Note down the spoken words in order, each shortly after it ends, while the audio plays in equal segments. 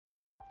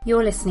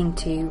You're listening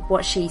to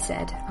What She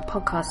Said, a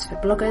podcast for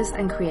bloggers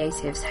and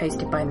creatives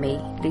hosted by me,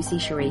 Lucy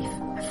Sharif,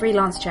 a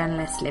freelance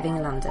journalist living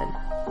in London.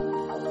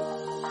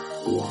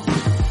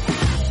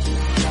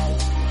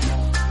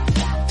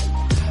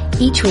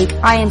 Each week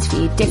I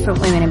interview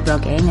different women in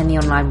blogging and the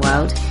online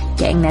world,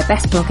 getting their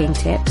best blogging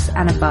tips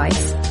and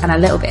advice, and a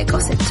little bit of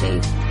gossip too.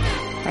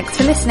 Thanks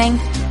for listening.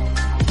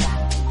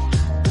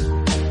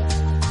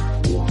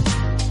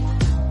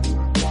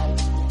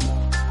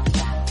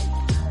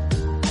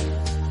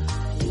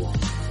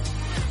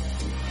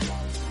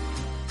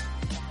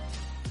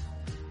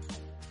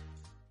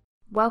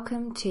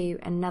 Welcome to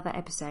another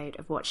episode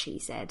of What She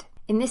Said.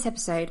 In this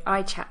episode,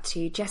 I chat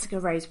to Jessica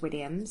Rose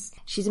Williams.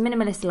 She's a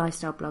minimalist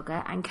lifestyle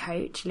blogger and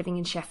coach living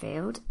in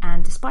Sheffield,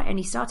 and despite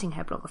only starting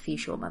her blog a few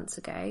short months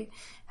ago,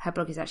 her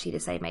blog is actually the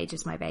same age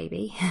as my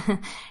baby.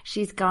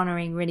 She's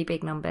garnering really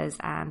big numbers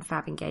and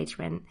fab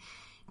engagement,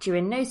 due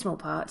in no small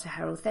part to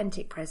her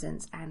authentic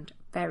presence and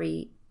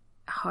very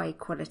high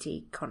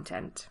quality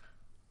content.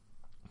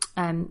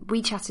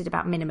 We chatted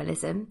about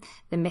minimalism,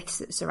 the myths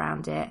that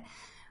surround it,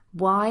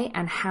 why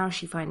and how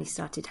she finally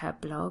started her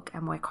blog,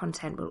 and why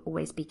content will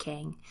always be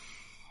king.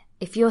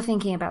 If you're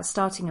thinking about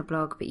starting a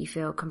blog but you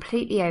feel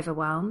completely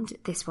overwhelmed,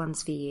 this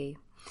one's for you.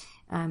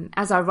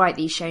 As I write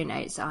these show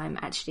notes, I'm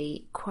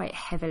actually quite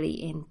heavily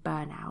in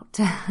burnout.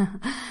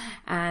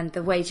 And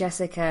the way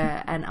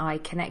Jessica and I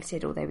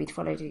connected, although we'd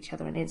followed each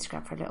other on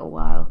Instagram for a little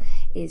while,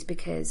 is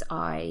because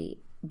I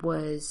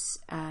was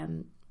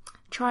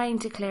trying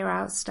to clear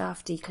out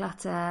stuff,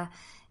 declutter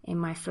in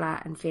my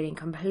flat and feeling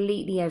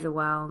completely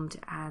overwhelmed,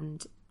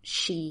 and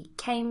she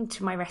came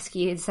to my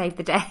rescue and saved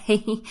the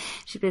day.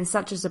 She's been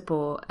such a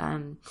support,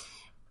 and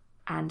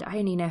I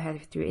only know her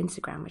through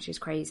Instagram, which is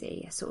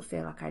crazy. I sort of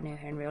feel like I know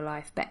her in real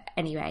life, but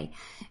anyway,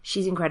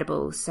 she's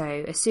incredible. So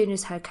as soon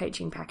as her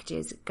coaching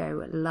packages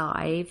go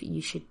live,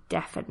 you should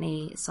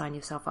definitely sign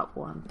yourself up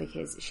for one,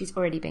 because she's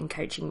already been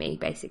coaching me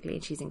basically,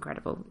 and she's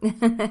incredible.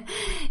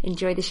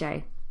 Enjoy the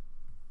show.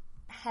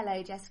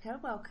 Hello Jessica,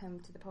 welcome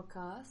to the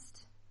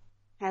podcast.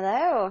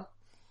 Hello.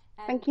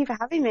 Thank you for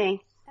having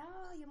me.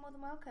 Oh, you're more than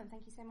welcome.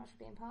 Thank you so much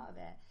for being part of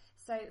it.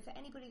 So for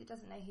anybody that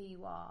doesn't know who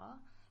you are,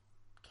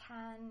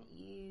 can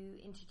you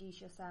introduce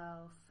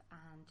yourself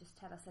and just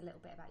tell us a little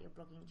bit about your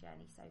blogging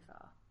journey so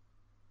far?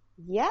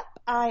 Yep,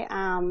 I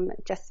am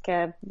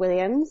Jessica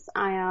Williams.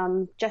 I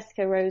am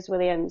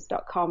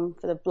jessicarosewilliams.com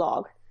for the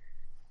blog,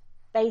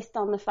 based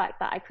on the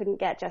fact that I couldn't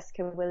get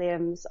Jessica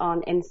Williams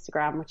on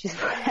Instagram, which is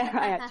where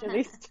I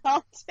actually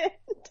started.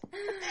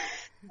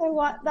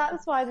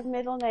 That's why the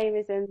middle name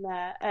is in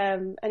there.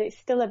 And it's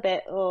still a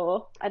bit,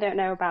 I don't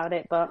know about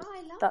it, but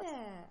I love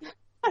it.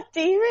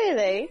 Do you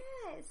really?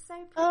 Yeah, it's so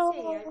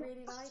pretty. I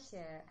really like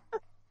it.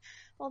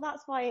 Well,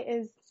 that's why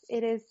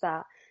it is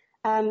that.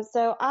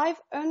 So I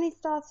only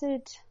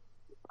started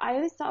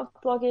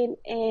blogging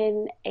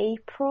in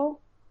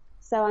April.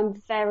 So I'm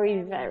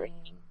very, very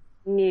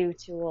new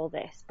to all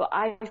this, but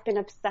I've been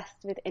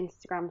obsessed with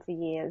Instagram for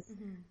years.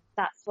 Mm-hmm.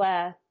 That's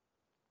where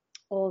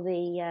all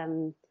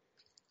the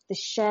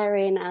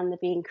sharing and the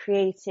being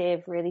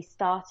creative really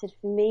started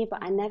for me,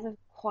 but I never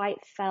quite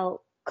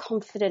felt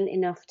confident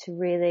enough to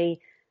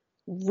really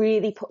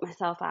put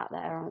myself out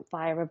there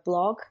via a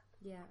blog.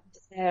 Yeah.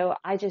 So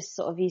I just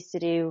sort of used to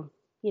do,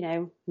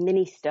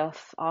 mini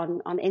stuff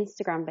on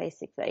Instagram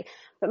basically.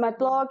 But my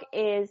blog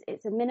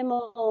it's a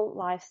minimal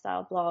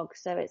lifestyle blog.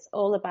 So it's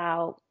all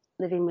about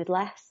living with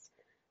less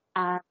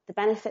and the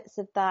benefits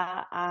of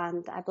that.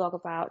 And I blog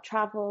about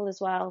travel as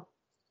well.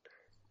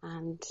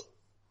 And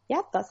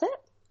yeah, that's it.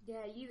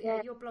 Yeah,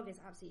 your blog is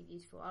absolutely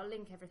beautiful. I'll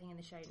link everything in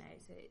the show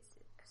notes. It's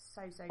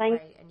so Thank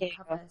great, and you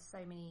cover so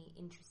many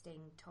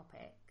interesting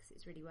topics.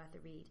 It's really worth a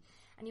read.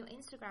 And your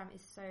Instagram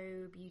is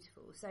so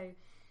beautiful. So,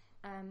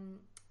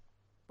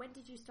 when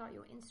did you start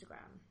your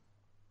Instagram?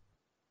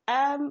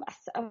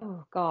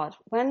 Oh God,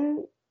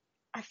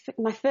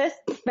 my first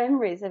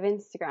memories of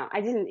Instagram,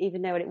 I didn't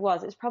even know what it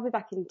was. It was probably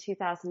back in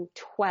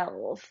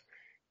 2012.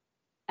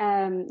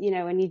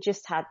 When you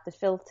just had the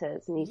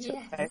filters and you took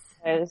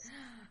photos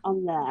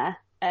on there.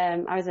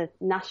 I was a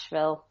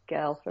Nashville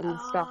girl from the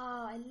start.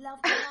 Oh, I love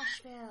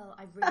Nashville.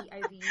 I really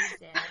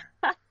overused it.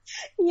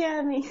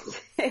 Yeah, me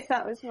too.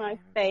 That was my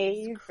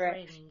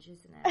favourite. It's cringe,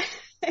 isn't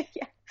it?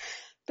 Yeah.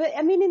 But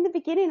I mean, in the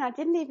beginning, I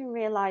didn't even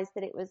realise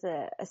that it was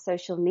a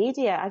social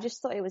media. I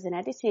just thought it was an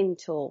editing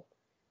tool.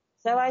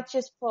 So I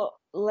just put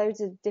loads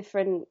of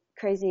different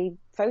crazy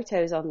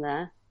photos on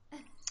there.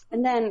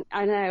 And then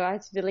I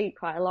had to delete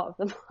quite a lot of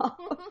them off.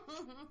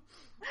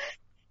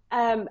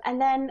 And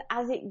then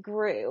as it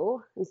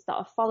grew and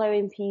started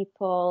following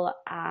people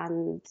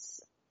and,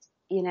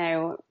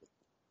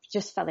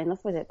 just fell in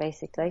love with it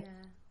basically.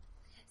 Yeah.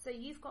 So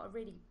you've got a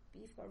really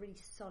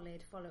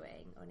solid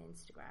following on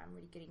Instagram,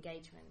 really good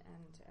engagement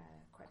and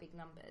quite big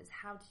numbers.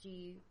 How did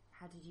you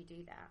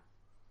do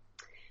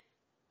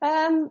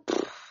that?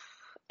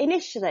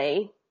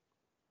 Initially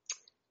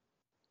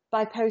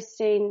by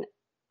posting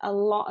a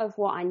lot of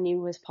what I knew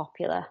was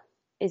popular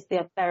is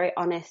the very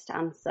honest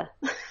answer.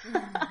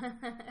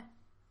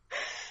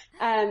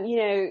 You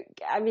know,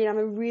 I mean, I'm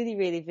a really,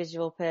 really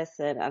visual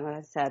person. And as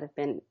I said, I've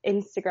been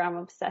Instagram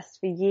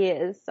obsessed for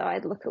years. So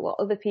I'd look at what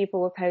other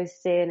people were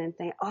posting and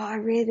think, oh, I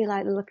really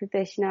like the look of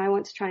this. You know, I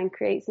want to try and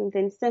create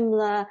something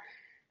similar.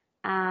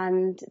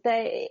 And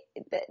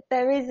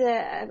there is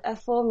a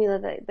formula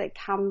that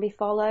can be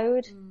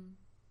followed.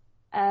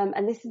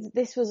 And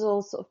this was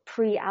all sort of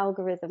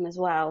pre-algorithm as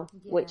well,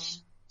 which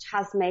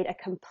has made a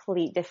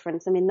complete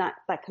difference. I mean, that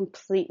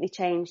completely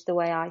changed the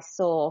way I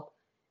saw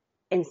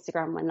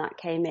Instagram when that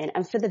came in,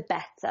 and for the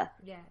better,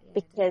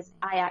 because definitely.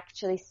 I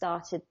actually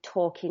started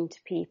talking to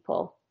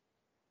people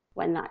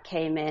when that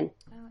came in.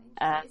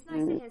 Oh, it's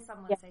nice to hear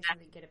someone say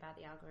something good about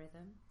the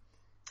algorithm.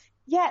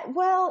 Yeah,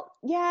 well,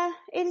 yeah,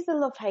 it is a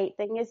love-hate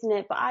thing, isn't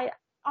it? But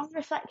on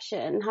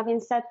reflection, having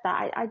said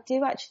that, I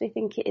do actually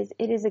think it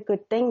is a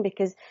good thing,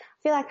 because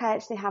I feel like I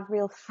actually have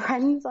real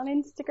friends on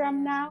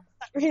Instagram now. Is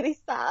that really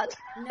sad?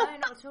 No,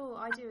 not at all.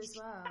 I do as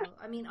well.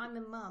 I mean, I'm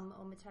a mum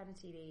on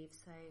maternity leave,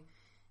 so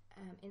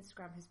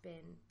Instagram has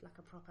been like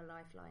a proper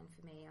lifeline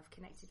for me. I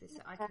connected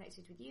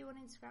with you on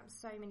Instagram,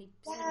 so many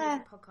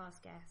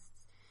podcast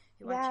guests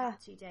who I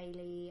chat to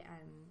daily,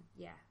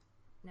 and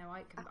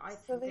I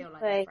feel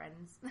like they're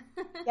friends.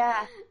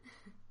 Yeah.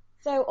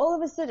 So all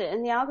of a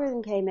sudden the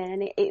algorithm came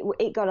in, and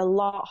it got a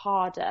lot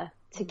harder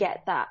to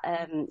get that,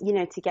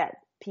 to get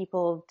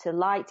people to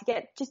like, to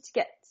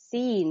get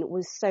seen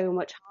was so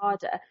much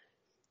harder.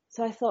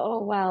 So I thought,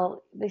 oh,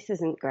 well, this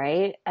isn't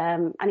great. I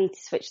need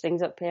to switch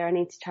things up here. I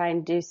need to try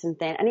and do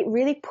something. And it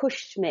really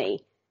pushed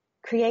me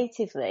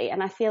creatively.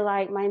 And I feel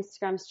like my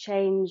Instagram's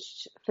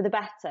changed for the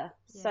better.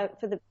 Yeah. So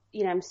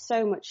I'm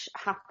so much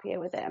happier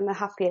with it. I'm the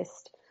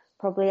happiest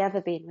probably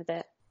ever been with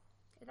it.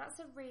 That's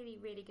a really,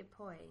 really good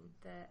point,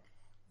 that,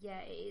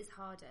 it is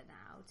harder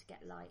now to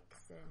get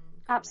likes and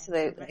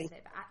absolutely, and the rest of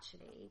it, but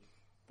actually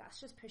that's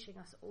just pushing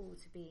us all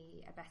to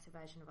be a better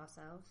version of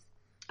ourselves.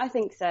 I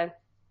think so.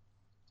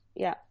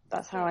 Yeah,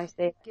 that's how I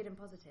see it. Good and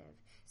positive.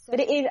 So,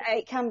 but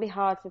it can be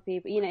hard for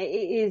people. You know, it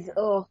is,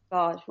 oh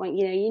gosh, when,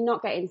 you're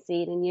not getting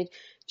seen and you're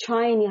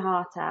trying your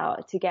heart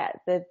out to get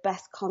the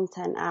best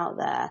content out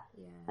there,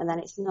 and then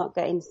it's not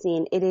getting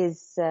seen. It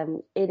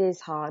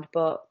is hard,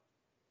 but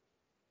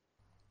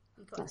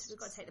we've got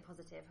to take the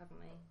positive, haven't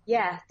we?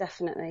 Yeah,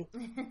 definitely.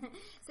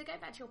 So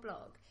going back to your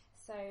blog,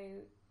 so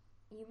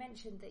you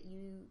mentioned that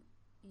you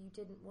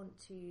didn't want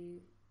to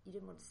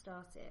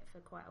start it for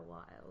quite a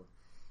while.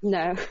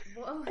 No.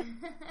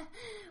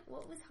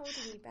 What was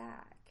holding you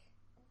back?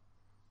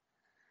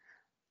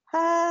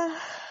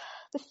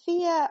 The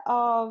fear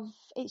of,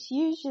 it's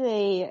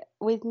usually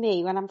with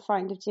me when I'm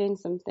frightened of doing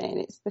something,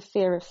 it's the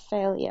fear of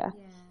failure.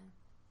 Yeah.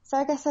 So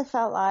I guess I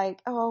felt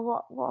like,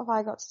 oh, what have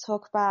I got to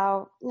talk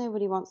about?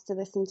 Nobody wants to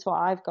listen to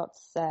what I've got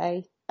to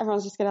say.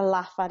 Everyone's just going to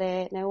laugh at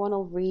it. No one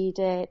will read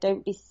it.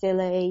 Don't be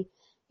silly.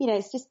 You know,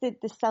 it's just the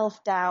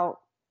self-doubt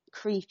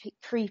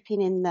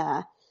creeping in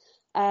there.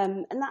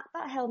 And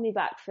that held me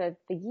back for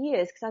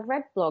years, because I've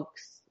read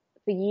blogs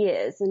for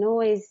years and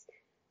always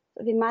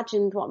sort of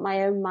imagined what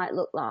my own might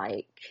look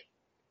like,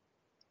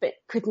 but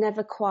could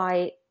never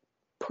quite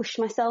push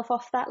myself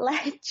off that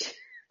ledge.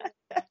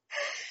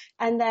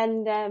 And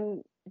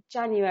then,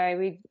 January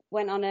we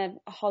went on a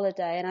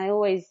holiday, and I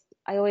always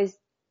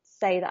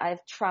say that I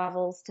have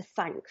travels to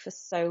thank for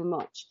so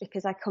much,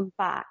 because I come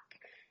back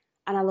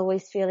and I'll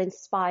always feel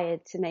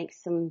inspired to make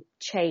some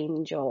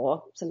change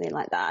or something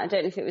like that. I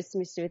don't know if it was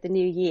something to do with the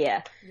new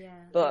year,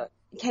 but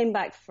came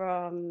back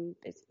from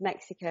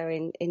Mexico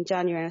in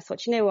January, and I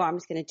thought, you know what, I'm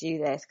just going to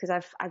do this, because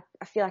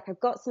I feel like I've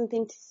got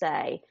something to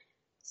say.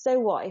 So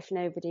what if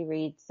nobody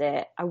reads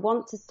it? I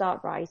want to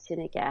start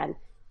writing again.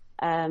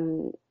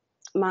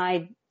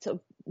 My sort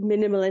of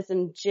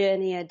minimalism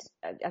journey,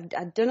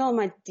 I'd done all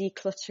my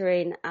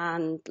decluttering,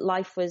 and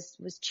life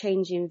was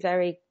changing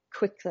very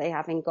quickly,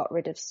 having got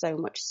rid of so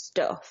much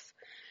stuff.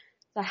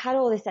 So I had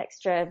all this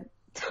extra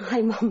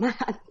time on my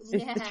hands,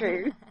 is the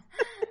truth.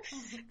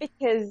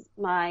 Because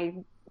my,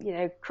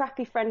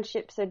 crappy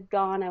friendships had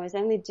gone. I was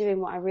only doing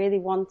what I really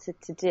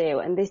wanted to do.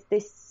 And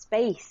this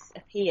space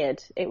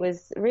appeared. It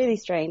was really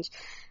strange.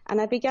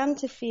 And I began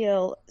to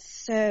feel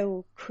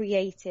so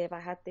creative.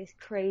 I had this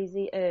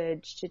crazy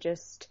urge to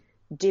just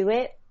do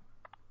it.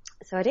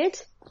 So I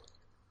did.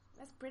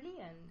 That's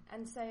brilliant.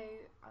 And so,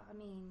 I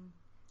mean...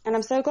 And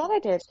I'm so glad I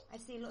did. I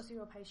see lots of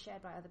your posts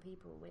shared by other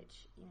people,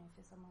 which,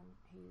 for someone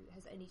who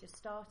has only just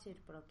started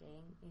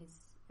blogging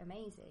is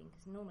amazing,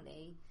 because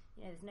normally,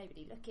 there's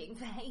nobody looking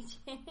for ages.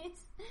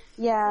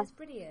 Yeah. So it's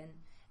brilliant.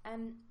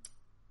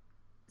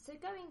 So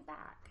going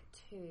back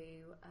to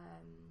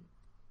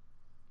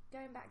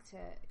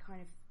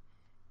kind of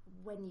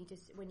when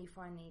you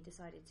finally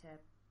decided to,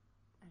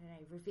 I don't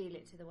know, reveal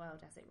it to the world,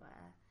 as it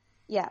were.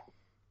 Yeah.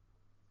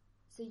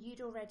 So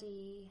you'd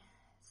already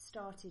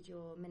started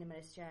your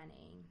minimalist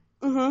journey.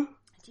 Mm-hmm.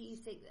 Do you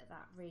think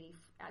that really,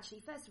 actually,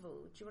 first of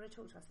all, do you want to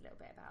talk to us a little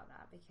bit about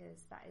that?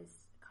 Because that is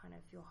kind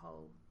of your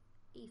whole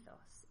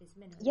ethos, is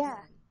minimalism. Yeah,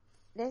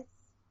 it is.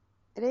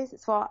 It is.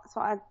 It's what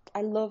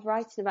I love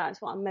writing about.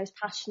 It's what I'm most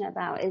passionate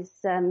about, is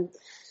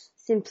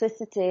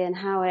simplicity, and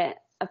how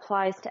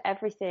applies to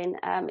everything.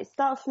 It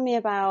started for me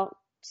about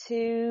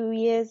 2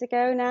 years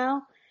ago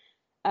now.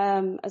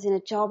 I was in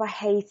a job I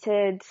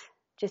hated,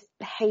 just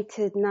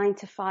hated 9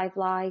 to 5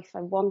 life.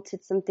 I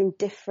wanted something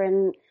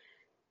different.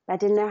 I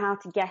didn't know how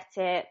to get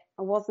it.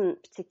 I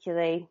wasn't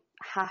particularly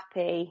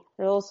happy.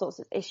 There were all sorts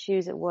of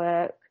issues at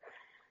work,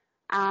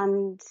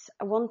 and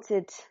I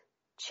wanted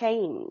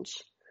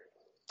change.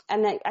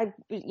 And I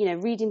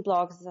reading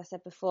blogs, as I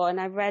said before, and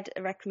I read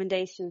a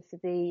recommendation for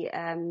the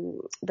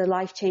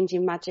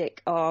life-changing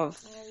magic of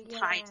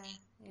Heidi.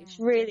 Yeah. It's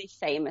a really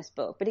famous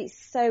book, but it's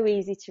so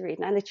easy to read.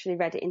 And I literally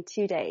read it in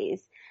 2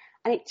 days,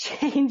 and it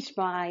changed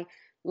my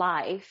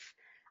life.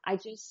 I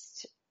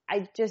just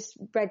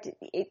read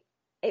it.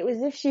 It was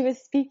as if she was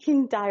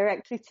speaking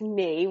directly to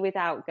me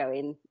without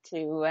going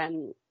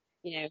to,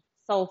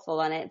 soulful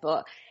on it,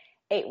 but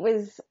it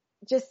was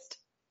just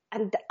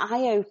an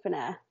eye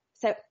opener.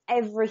 So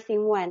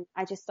everything went.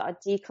 I just started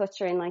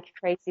decluttering like a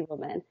crazy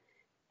woman.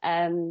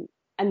 And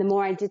the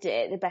more I did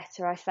it, the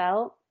better I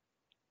felt.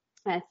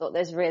 And I thought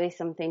there's really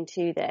something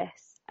to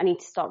this. I need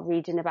to start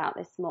reading about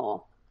this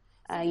more.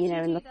 So did you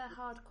do the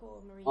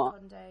hardcore Marie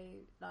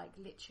Kondo, like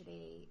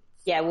literally?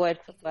 Yeah, word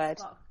for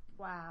word.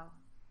 Wow.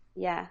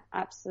 Yeah,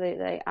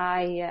 absolutely.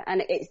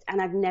 And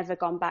I've never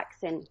gone back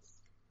since.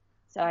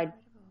 So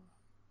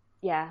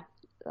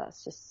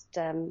that's just,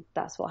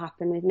 that's what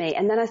happened with me.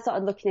 And then I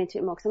started looking into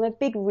it more because I'm a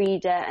big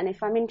reader, and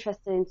if I'm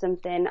interested in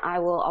something, I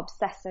will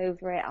obsess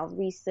over it. I'll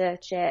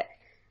research it.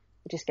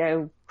 I just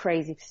go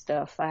crazy for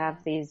stuff. I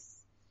have these,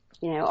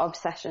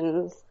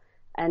 obsessions,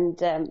 and,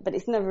 but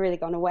it's never really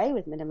gone away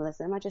with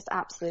minimalism. I just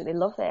absolutely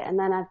love it. And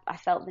then I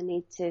felt the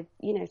need to,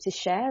 to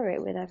share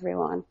it with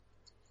everyone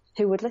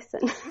who would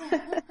listen.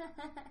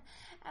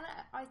 And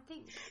I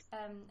think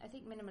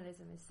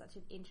minimalism is such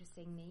an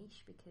interesting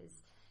niche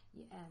because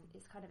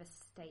it's kind of a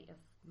state of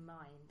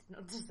mind,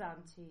 not to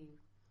sound too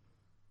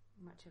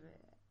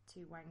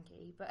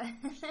wanky, but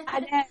I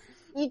know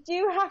you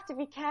do have to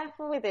be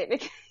careful with it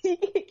because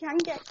it can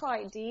get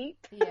quite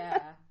deep.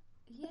 Yeah,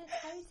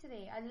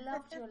 totally. I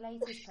loved your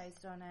latest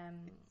post on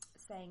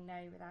saying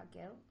no without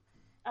guilt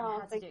and how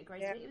to do it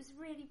gracefully. It was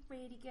really,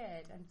 really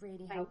good and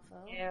really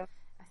helpful. Thank you.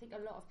 I think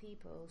a lot of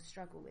people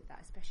struggle with that,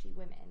 especially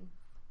women.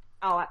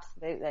 Oh,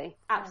 absolutely.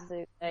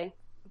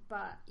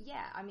 But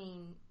yeah, I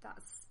mean,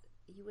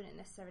 you wouldn't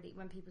necessarily,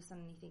 when people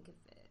suddenly think of,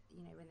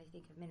 when they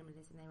think of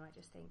minimalism, they might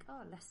just think,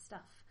 oh, less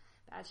stuff.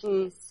 But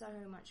actually, it's so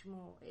much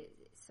more.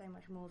 It's so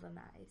much more than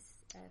that. It's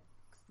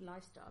a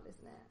lifestyle,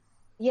 isn't it?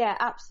 Yeah,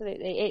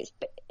 absolutely.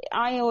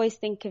 I always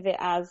think of it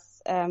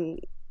as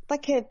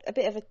like a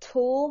bit of a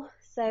tool.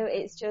 So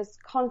it's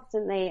just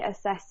constantly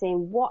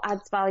assessing what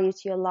adds value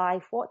to your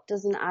life, what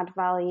doesn't add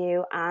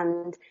value,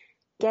 and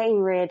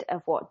getting rid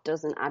of what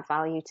doesn't add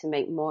value to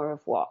make more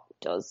of what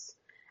does.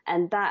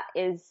 And that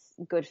is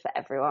good for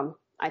everyone.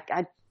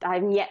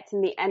 I'm yet to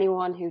meet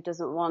anyone who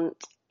doesn't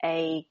want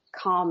a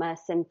calmer,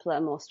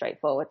 simpler, more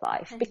straightforward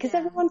life because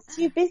everyone's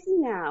too busy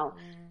now.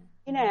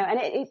 And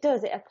it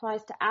does. It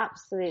applies to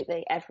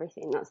absolutely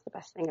everything. That's the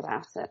best thing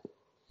about it.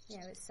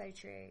 Yeah, it's so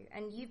true.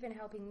 And you've been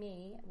helping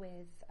me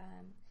with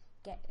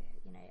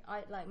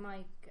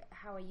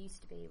how I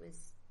used to be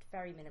was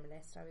very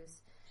minimalist. I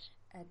was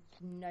a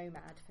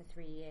nomad for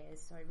 3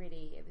 years, so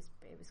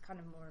it was kind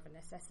of more of a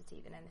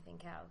necessity than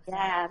anything else.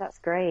 Yeah, that's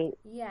great.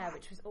 Yeah,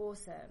 which was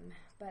awesome.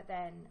 But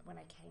then when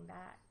I came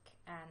back,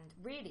 and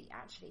really,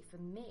 actually, for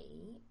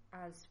me,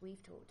 as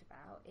we've talked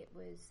about, it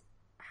was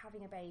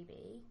having a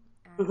baby,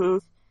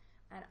 and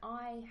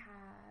I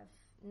have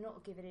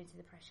not given into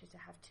the pressure to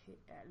have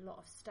a lot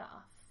of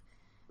stuff.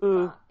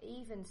 But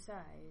even so,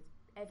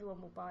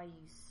 everyone will buy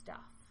you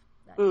stuff,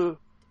 and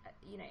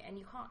you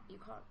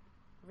can't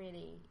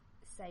really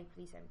say,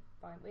 please don't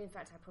buy. In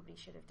fact, I probably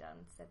should have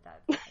said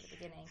that at the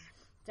beginning.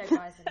 Don't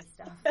buy us any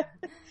stuff.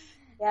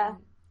 Yeah.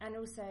 And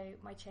also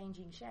my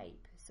changing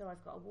shape. So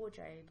I've got a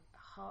wardrobe.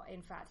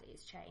 In fact,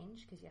 it's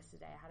changed because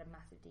yesterday I had a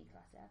massive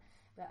declutter.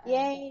 But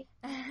yay!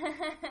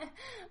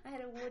 I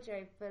had a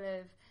wardrobe full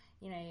of,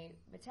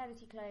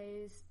 maternity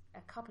clothes,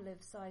 a couple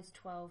of size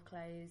 12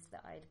 clothes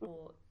that I'd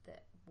bought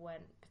that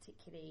weren't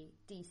particularly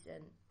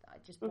decent. That I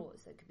just bought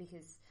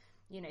because,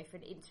 for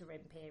an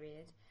interim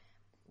period.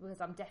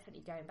 Because I'm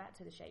definitely going back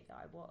to the shape that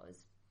I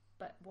was,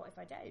 but what if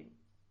I don't?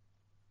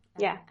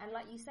 And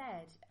like you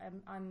said,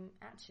 I'm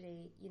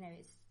actually,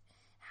 it's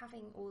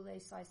having all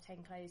those size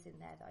 10 clothes in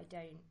there that I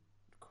don't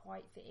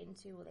quite fit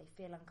into, or they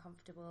feel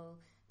uncomfortable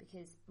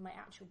because my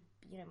actual,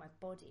 my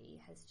body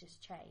has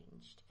just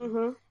changed.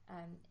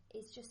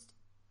 It's just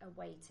a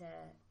way to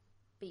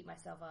beat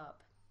myself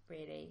up,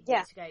 really.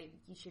 Yeah. To go,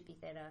 you should be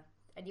thinner.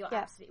 And you're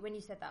absolutely, when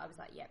you said that, I was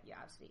like, yep, you're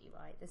absolutely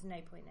right. There's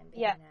no point in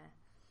being there.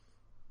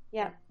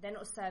 Yeah, they're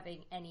not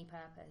serving any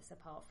purpose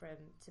apart from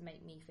to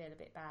make me feel a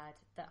bit bad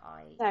that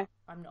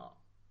I'm not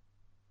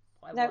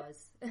what I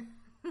was.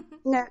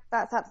 No,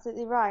 that's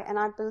absolutely right. And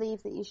I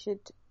believe that we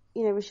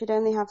should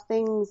only have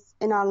things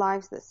in our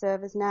lives that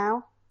serve us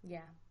now.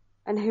 Yeah.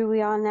 And who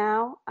we are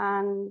now.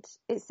 And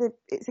it's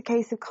a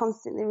case of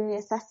constantly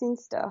reassessing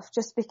stuff.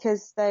 Just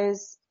because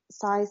those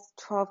size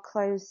 12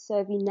 clothes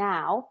serve you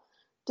now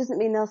doesn't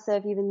mean they'll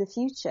serve you in the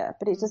future,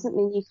 but it doesn't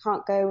mean you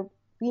can't go,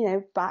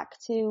 back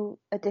to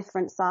a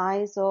different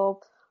size or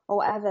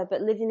whatever.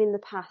 But living in the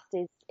past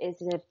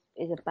is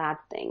a bad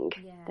thing.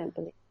 Yeah. Don't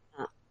believe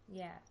that.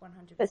 Yeah,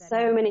 100%. But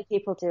so many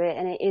people do it,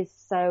 and it is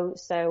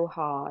so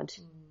hard.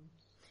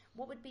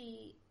 What would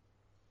be...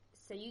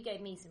 So you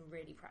gave me some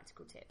really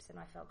practical tips, and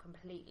I felt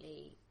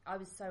I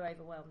was so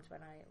overwhelmed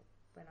when I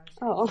was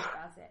talking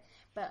about it.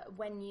 But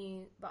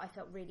I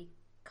felt really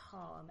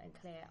calm and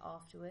clear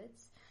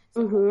afterwards.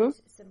 So what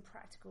would some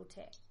practical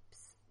tips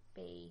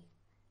be,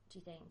 do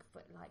you think,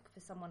 for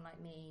someone like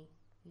me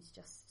who's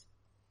just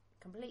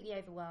completely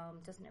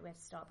overwhelmed, doesn't know where to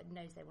start, but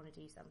knows they want to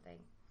do something?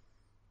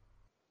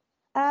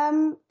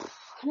 I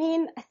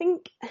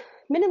think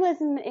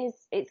minimalism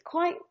it's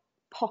quite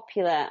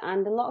popular,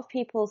 and a lot of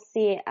people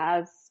see it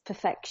as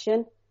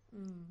perfection,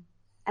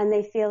 and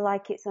they feel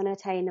like it's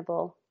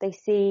unattainable. They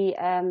see,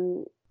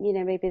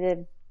 maybe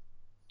the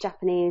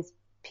Japanese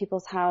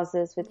people's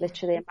houses with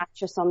literally a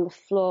mattress on the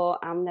floor,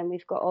 and then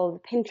we've got all the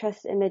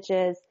Pinterest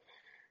images,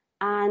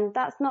 and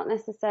that's not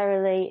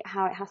necessarily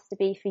how it has to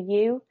be for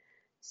you.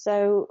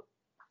 So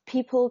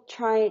people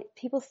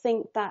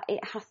think that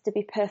it has to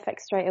be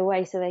perfect straight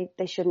away, so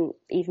they shouldn't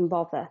even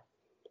bother.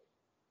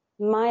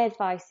 My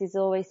advice is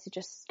always to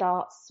just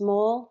start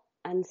small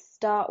and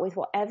start with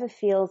whatever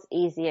feels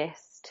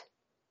easiest.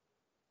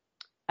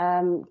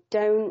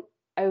 Don't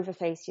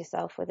overface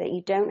yourself with it.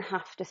 You don't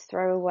have to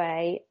throw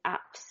away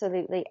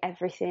absolutely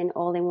everything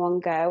all in one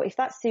go. If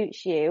that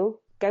suits you,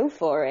 go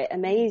for it.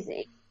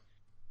 Amazing.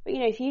 But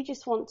if you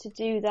just want to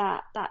do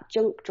that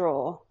junk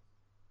drawer,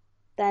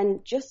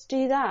 then just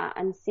do that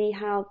and see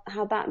how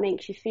that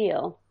makes you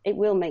feel. It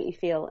will make you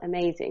feel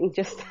amazing.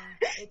 Just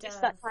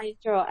that kind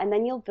of drawer, and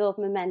then you'll build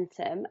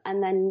momentum,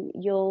 and then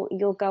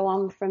you'll go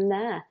on from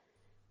there.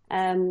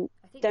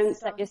 Don't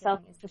set yourself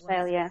up for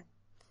failure.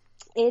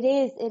 It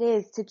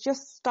is. To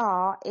just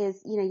start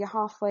is, you're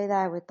halfway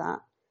there with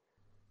that.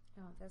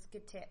 Oh, that's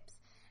good tips.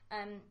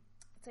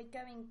 So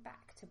going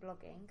back to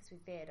blogging, because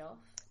we've veered off.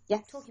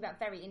 Yes. Talking about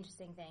very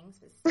interesting things,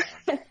 but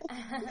still.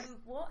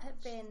 What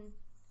have been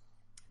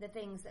the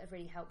things that have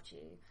really helped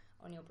you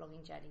on your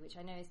blogging journey, which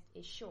I know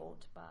is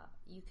short, but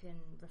you can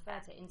refer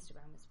to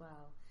Instagram as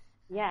well.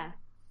 Yeah.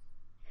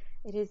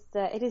 It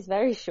is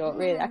very short,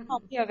 really. I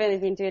can't believe I've only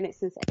been doing it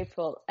since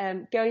April.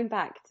 Going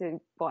back to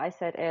what I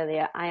said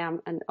earlier, I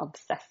am an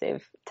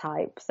obsessive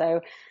type,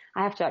 so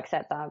I have to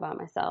accept that about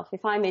myself.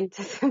 If I'm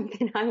into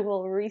something, I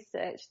will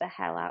research the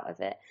hell out of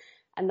it,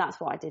 and that's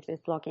what I did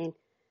with blogging.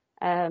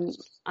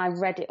 I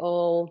read it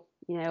all,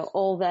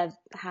 all the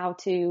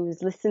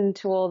how-tos, listened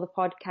to all the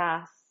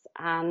podcasts,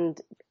 and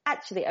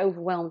actually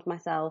overwhelmed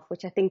myself,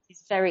 which I think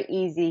is very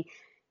easy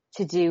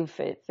to do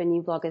for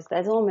new bloggers.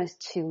 There's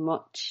almost too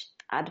much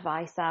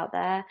advice out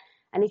there,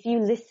 and if you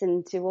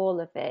listen to all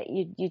of it,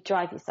 you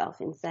drive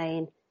yourself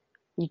insane.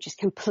 You just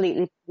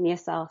completely burn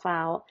yourself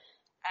out.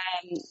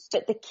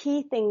 But the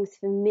key things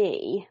for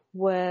me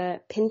were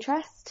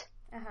Pinterest.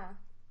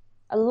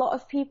 A lot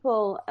of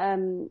people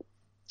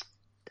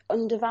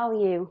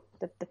undervalue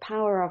the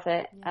power of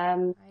it. I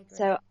agree.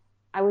 So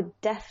I would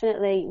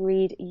definitely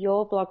read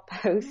your blog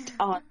post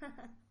on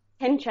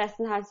Pinterest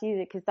and how to use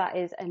it, because that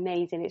is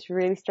amazing. It's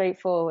really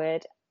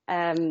straightforward.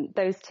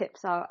 Those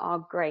tips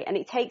are great, and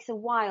it takes a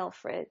while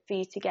for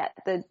you to get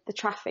the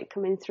traffic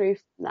coming through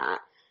from that,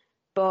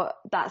 but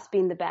that's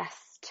been the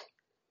best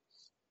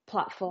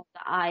platform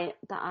that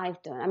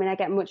I've done. I mean, I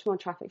get much more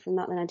traffic from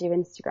that than I do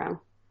Instagram.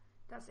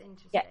 That's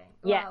interesting.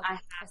 Yeah, I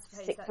have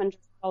 600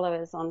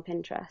 followers on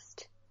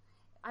Pinterest.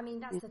 I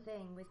mean, that's the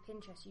thing with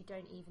Pinterest, you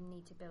don't even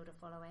need to build a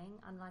following.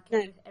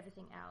 Unlike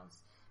everything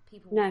else,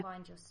 people will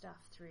find your stuff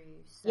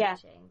through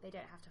searching. They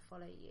don't have to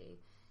follow you.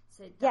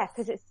 So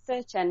because it's a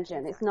search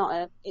engine.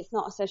 Exactly. It's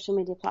not a social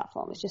media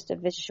platform. It's just a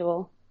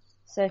visual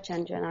search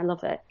engine. I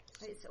love it.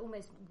 It's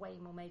almost way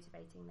more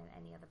motivating than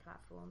any other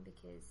platform,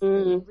 because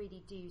you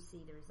really do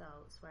see the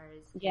results.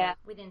 Whereas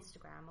with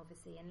Instagram,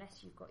 obviously,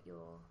 unless you've got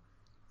your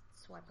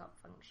swipe up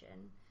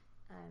function,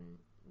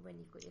 when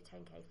you've got your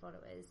 10k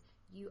followers,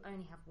 you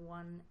only have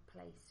one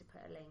place to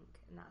put a link,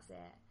 and that's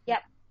it.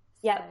 Yep.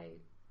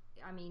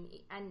 So, I mean,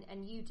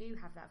 and you do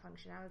have that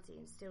functionality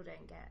and still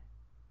don't get...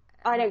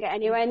 I don't get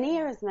anywhere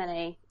near as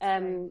many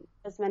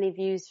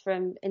views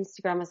from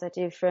Instagram as I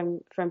do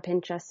from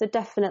Pinterest. So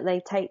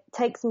definitely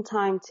take some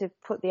time to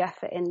put the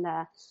effort in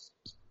there.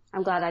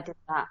 I'm glad I did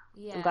that.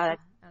 Yeah.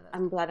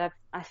 I'm glad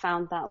I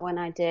found that when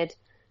I did.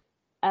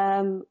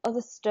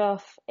 Other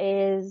stuff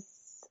is,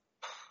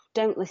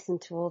 don't listen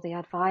to all the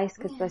advice,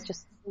 because there's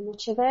just so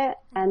much of it,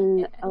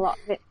 and a lot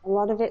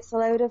of it's a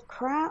load of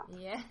crap.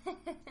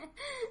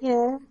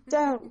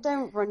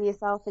 Don't run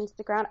yourself into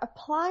the ground.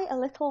 Apply a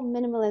little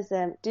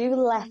minimalism. Do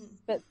less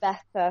but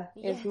better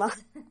is my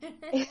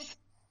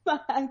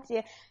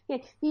idea.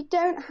 You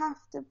don't have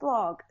to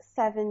blog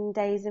 7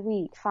 days a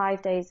week,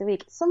 5 days a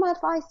week. Some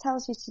advice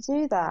tells you to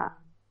do that.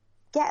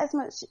 Get as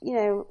much,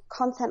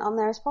 content on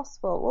there as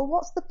possible. Well,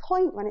 what's the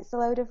point when it's a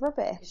load of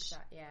rubbish?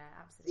 Yeah,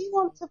 absolutely. You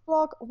want to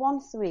blog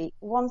once a week,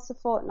 once a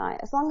fortnight,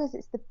 as long as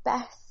it's the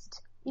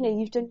best you know,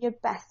 you've done your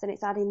best and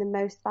it's adding the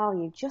most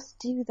value, just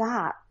do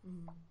that.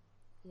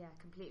 Yeah,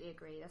 completely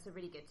agree. That's a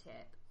really good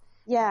tip.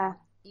 Yeah.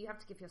 You have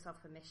to give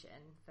yourself permission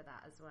for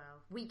that as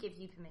well. We give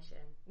you permission.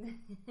 If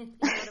you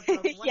want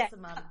to blog once a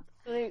month,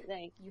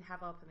 absolutely, you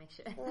have our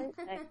permission. Absolutely.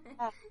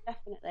 Yeah,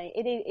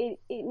 definitely.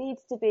 It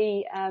needs to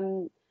be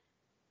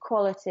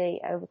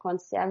quality over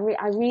quantity. I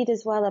read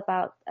as well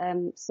about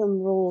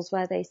some rules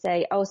where they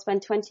say, oh,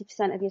 spend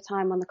 20% of your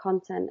time on the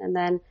content and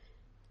then,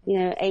 you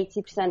know,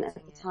 80% of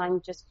the time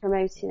just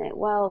promoting it.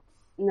 Well,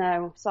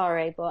 no,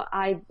 sorry, but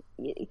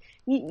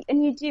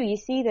you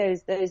see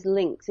those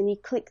links and you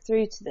click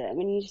through to them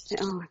and you just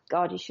think, oh my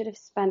God, you should have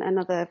spent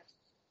another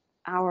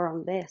hour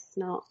on this,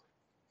 not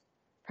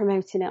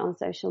promoting it on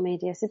social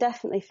media. So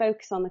definitely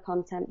focus on the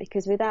content,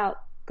 because without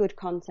good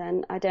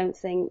content, I don't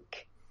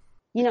think,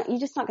 you're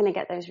just not going to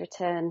get those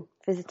return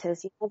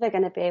visitors. You're never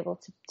going to be able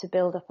to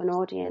build up an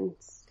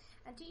audience.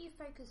 And do you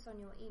focus on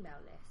your email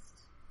list?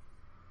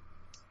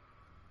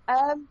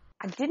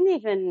 I didn't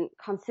even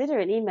consider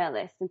an email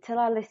list until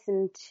I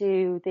listened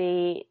to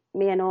the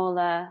Mia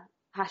Norla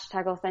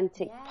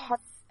 #authentic podcast.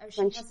 Oh,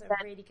 she has a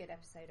really good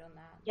episode on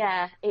that.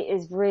 Yeah, it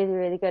is really,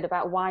 really good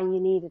about why you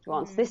needed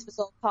one. So this was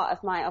all part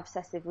of my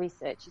obsessive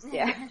research, you see.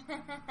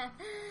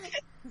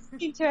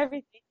 Into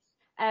everything.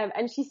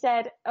 And she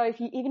said, oh,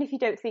 even if you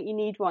don't think you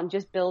need one,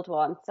 just build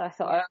one. So I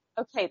thought,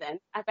 okay then,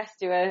 I best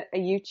do a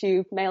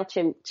YouTube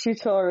MailChimp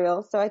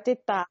tutorial. So I did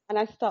that and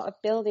I started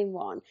building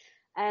one.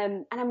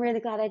 And I'm really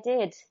glad I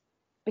did.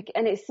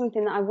 And it's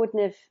something that I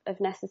wouldn't have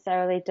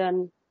necessarily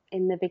done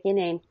in the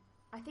beginning.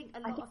 I think a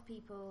lot of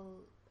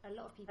people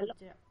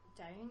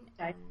don't,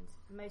 and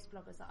most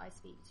bloggers that I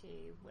speak to,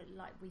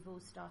 we've all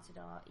started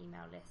our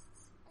email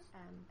lists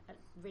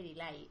really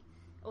late,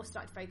 or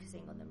started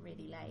focusing on them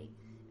really late.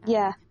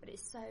 But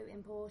it's so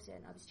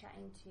important. I was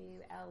chatting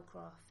to Elle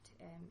Croft,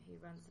 who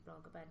runs the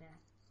blog A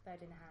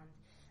Bird in a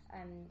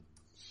Hand.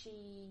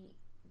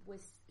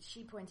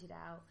 She pointed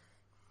out,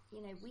 we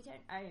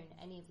don't own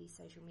any of these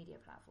social media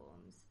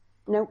platforms.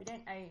 Nope. We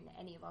don't own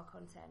any of our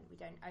content. We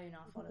don't own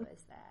our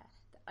followers there.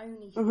 The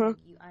only thing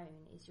you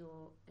own is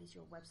your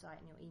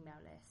website and your email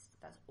list.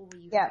 That's all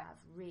you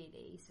have,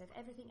 really. So if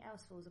everything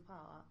else falls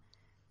apart,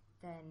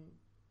 then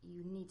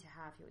you need to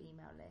have your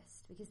email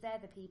list, because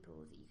they're the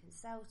people that you can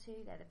sell to.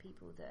 They're the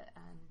people that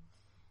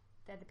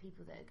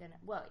are gonna.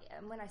 Well,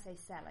 and when I say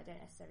sell, I don't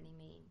necessarily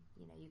mean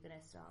you're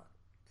gonna start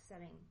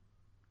selling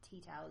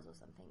tea towels or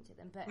something to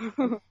them, but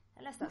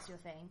unless that's your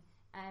thing.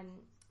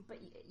 But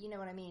you know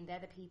what I mean. They're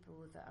the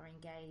people that are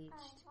engaged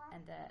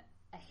and that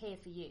are here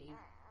for you,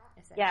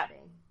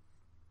 essentially.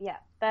 Yeah,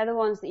 they're the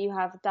ones that you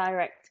have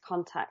direct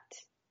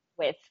contact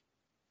with,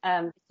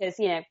 because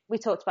we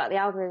talked about the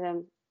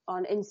algorithm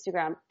on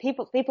Instagram.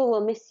 People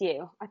will miss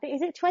you. I think,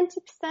 is it 20%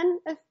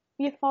 of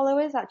your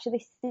followers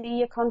actually see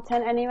your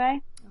content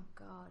anyway? Oh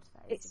God,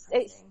 that is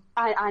depressing.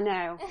 I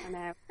know.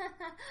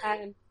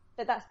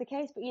 But that's the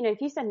case. But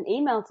if you send an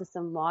email to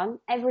someone,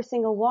 every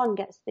single one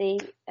gets the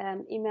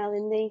email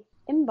in the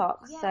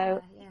inbox. So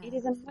it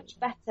is a much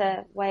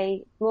better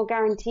way, more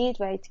guaranteed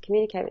way to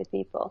communicate with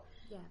people.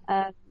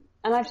 And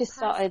I've just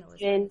started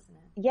doing.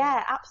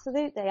 Yeah,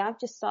 absolutely. I've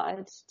just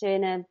started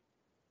doing a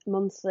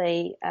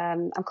monthly.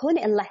 I'm calling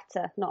it a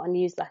letter, not a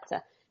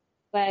newsletter,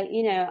 where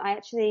I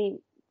actually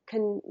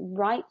can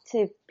write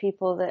to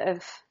people that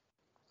have.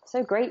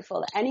 So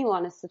grateful that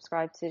anyone has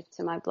subscribed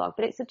to my blog,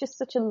 but it's just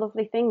such a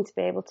lovely thing to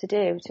be able to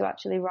do, to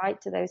actually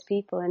write to those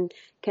people and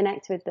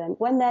connect with them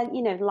when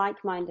they're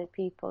like-minded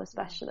people,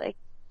 especially.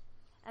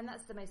 And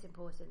that's the most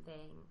important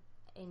thing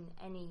in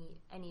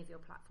any of your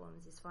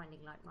platforms, is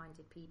finding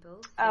like-minded people.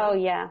 Oh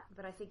yeah.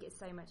 But I think it's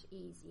so much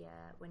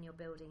easier when you're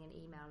building an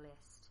email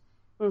list,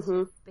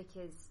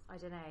 because I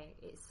don't know,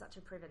 it's such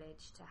a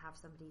privilege to have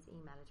somebody's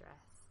email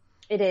address.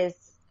 It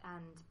is.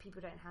 And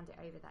people don't hand it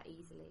over that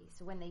easily.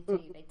 So when they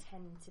do, they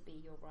tend to be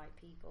your right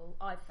people,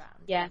 I've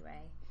found,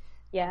 anyway.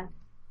 Yeah.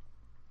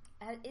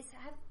 Have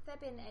there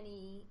been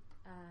any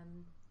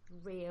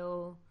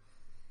real...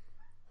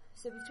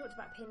 So we've talked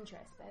about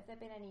Pinterest, but have there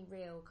been any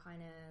real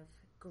kind of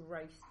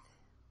growth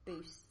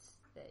boosts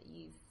that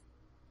you've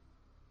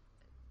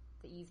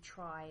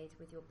tried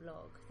with your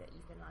blog, that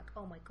you've been like,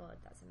 oh my God,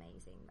 that's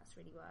amazing, that's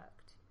really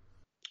worked?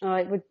 Oh,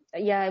 it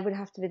would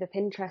have to be the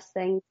Pinterest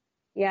thing.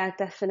 Yeah,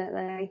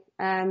 definitely.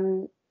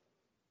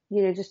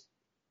 Just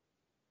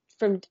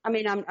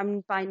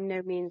I'm by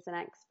no means an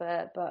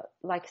expert, but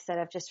like I said,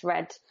 I've just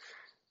read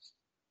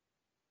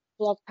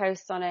blog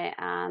posts on it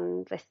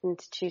and listened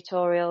to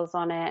tutorials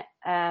on it.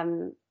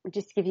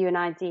 Just to give you an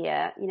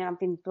idea, I've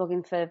been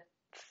blogging for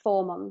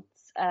 4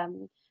 months.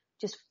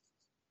 Just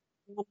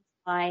one of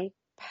my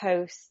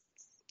posts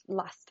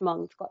last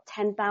month got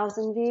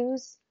 10,000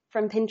 views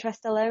from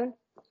Pinterest alone.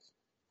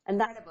 And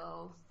that's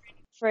incredible.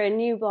 For a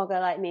new blogger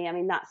like me,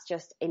 that's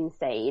just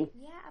insane.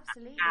 Yeah,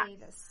 absolutely.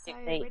 That's so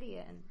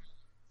brilliant.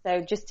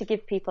 So just to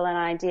give people an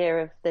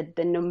idea of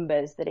the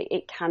numbers that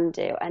it can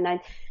do. And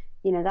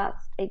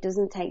it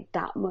doesn't take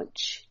that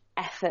much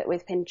effort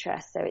with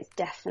Pinterest, so it's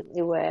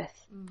definitely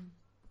worth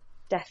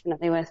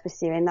definitely worth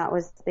pursuing. That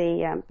was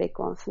the big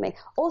one for me.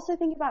 Also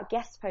think about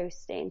guest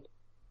posting.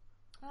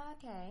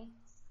 Okay.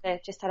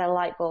 Just had a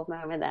light bulb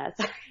moment there.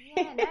 So.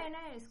 Yeah, no,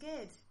 it's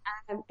good.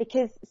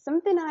 Because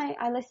something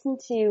I listened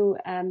to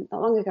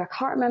not long ago, I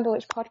can't remember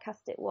which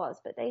podcast it was,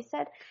 but they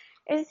said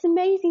it's an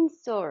amazing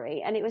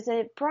story, and it was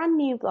a brand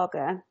new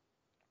blogger,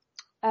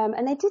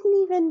 and they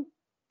didn't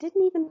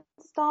even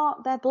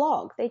start their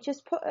blog. They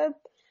just put a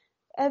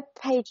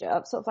page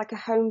up, sort of like a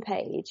home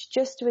page,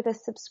 just with a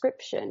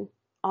subscription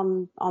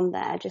on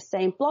there, just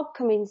saying blog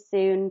coming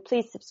soon,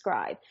 please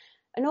subscribe.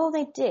 And all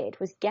they did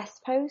was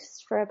guest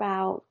post for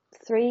about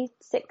 3-6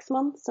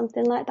 months,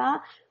 something like that.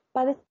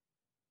 By the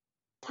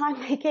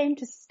time they came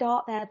to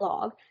start their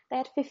blog, they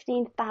had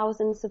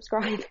 15,000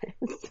 subscribers.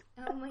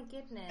 Oh my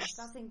goodness,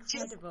 that's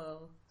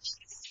incredible.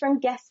 Just from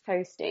guest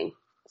posting.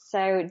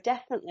 So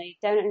definitely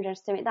don't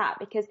underestimate that,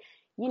 because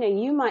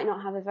you might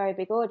not have a very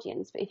big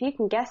audience, but if you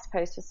can guest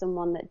post for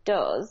someone that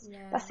does,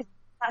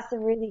 that's a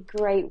really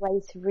great way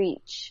to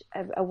reach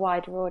a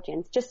wider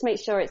audience. Just make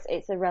sure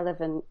it's a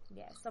relevant.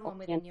 Yeah, someone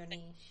within your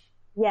niche.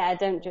 Yeah,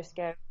 don't just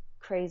go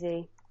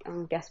crazy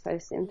on guest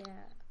posting. Yeah.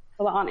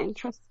 Well, that aren't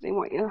interested in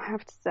what you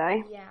have to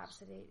say. Yeah,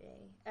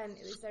 absolutely.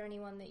 Is there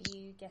anyone that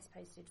you guest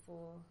posted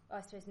for?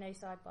 I suppose No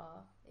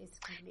Sidebar is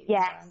completely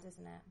brand,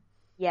 isn't it?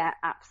 Yeah,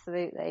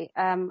 absolutely.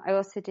 I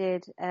also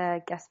did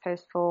a guest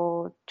post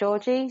for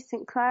Georgie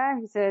Sinclair,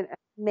 who's an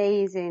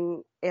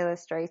amazing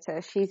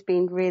illustrator. She's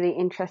been really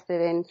interested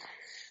in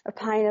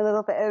applying a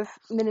little bit of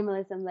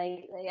minimalism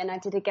lately, and I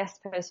did a guest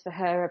post for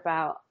her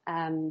about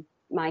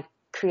my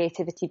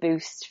creativity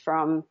boost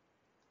from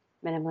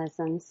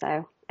minimalism. So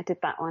I did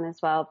that one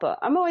as well. But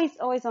I'm always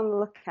on the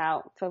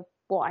lookout for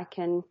what I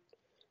can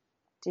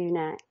do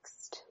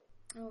next.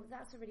 Oh,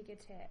 that's a really good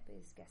tip,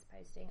 is guest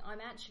posting. I'm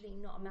actually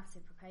not a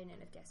massive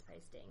proponent of guest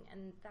posting,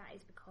 and that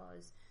is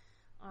because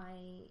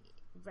I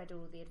read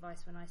all the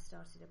advice when I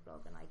started a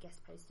blog, and I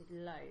guest posted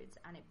loads,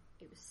 and it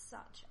was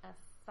such a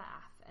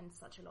faff and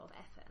such a lot of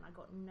effort, and I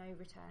got no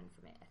return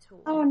from it at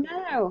all. Oh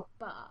no.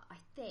 But I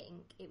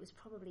think it was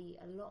probably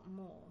a lot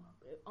more,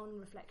 on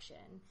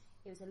reflection,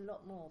 it was a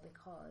lot more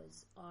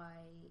because I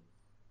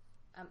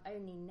am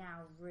only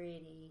now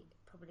really,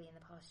 probably in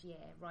the past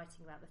year,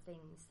 writing about the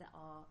things that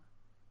are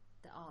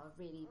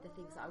really the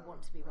things that I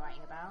want to be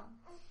writing about.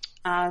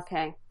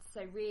 Okay.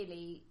 So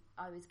really,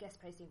 I was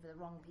guest posting for the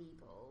wrong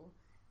people.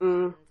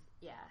 Mm.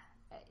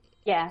 And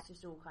it's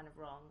just all kind of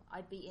wrong.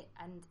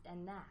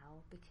 And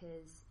now,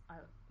 because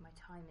my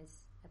time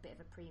is a bit of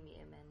a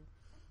premium and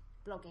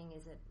blogging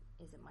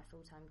isn't my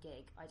full-time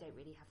gig, I don't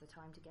really have the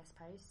time to guest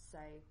post. So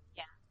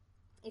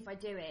if I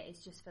do it,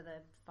 it's just for the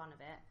fun of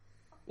it.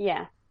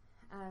 Yeah.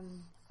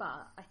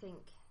 But I think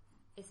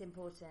it's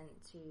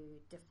important to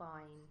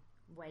define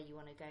where you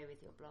want to go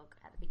with your blog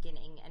at the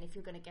beginning, and if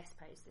you're going to guest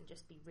post, then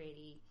just be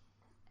really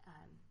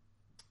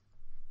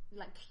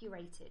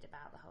curated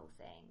about the whole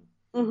thing.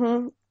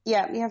 Mm-hmm.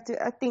 Yeah, you have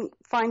to. I think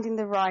finding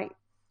the right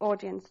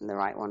audience and the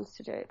right ones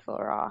to do it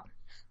for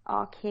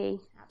are key.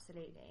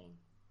 Absolutely.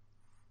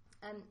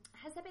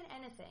 Has there been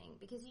anything,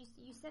 because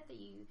you said that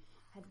you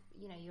had,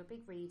 you're a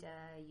big reader,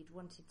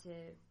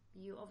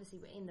 you obviously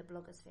were in the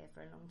blogosphere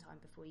for a long time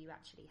before you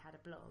actually had a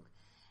blog.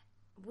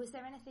 Was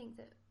there anything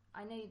that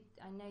I know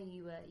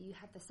you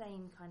had the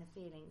same kind of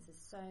feelings as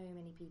so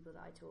many people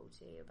that I talk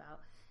to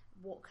about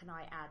what can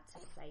I add to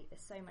the plate?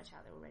 There's so much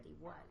out there already.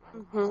 What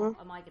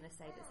am I going to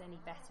say that's any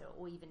better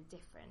or even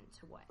different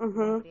to what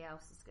everybody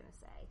else is going to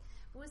say?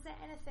 But was there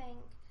anything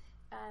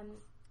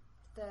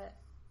that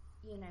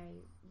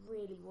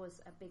really was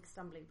a big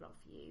stumbling block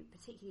for you,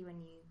 particularly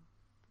when you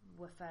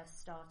were first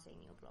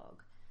starting your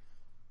blog?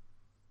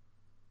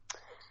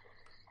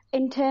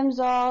 In terms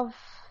of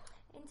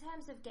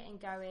getting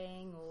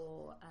going,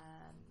 or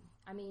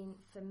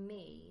for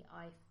me,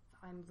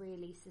 I'm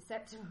really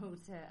susceptible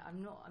to.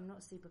 I'm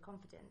not super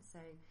confident, so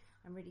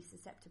I'm really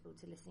susceptible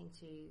to listening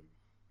to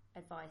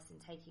advice and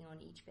taking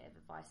on each bit of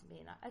advice and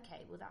being like,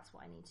 okay, well that's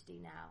what I need to do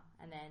now,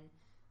 and then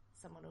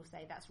someone will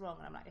say that's wrong,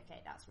 and I'm like,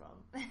 okay, that's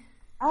wrong.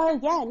 Oh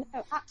yeah,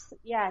 no,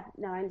 absolutely, yeah,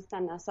 no, I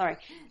understand now. Sorry,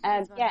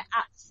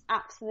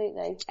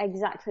 absolutely,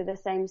 exactly the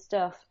same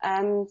stuff.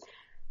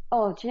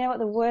 Oh, do you know what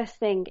the worst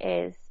thing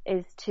is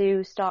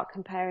to start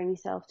comparing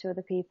yourself to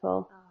other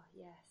people? Oh,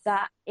 yes.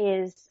 That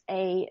is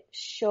the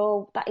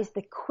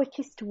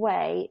quickest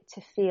way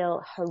to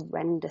feel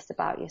horrendous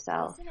about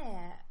yourself. Isn't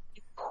it?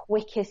 The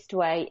quickest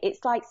way.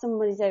 It's like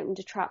somebody's opened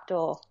a trap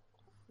door.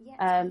 Yeah,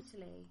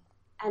 totally.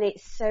 And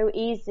it's so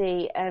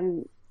easy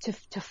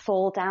to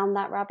fall down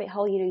that rabbit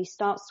hole. You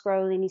start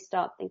scrolling, you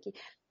start thinking,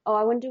 oh,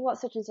 I wonder what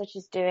such and such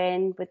is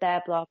doing with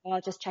their blog. Oh,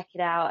 I'll just check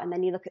it out. And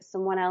then you look at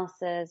someone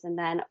else's, and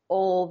then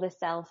all the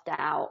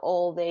self-doubt,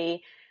 all the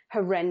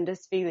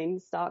horrendous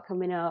feelings start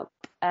coming up.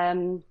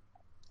 Don't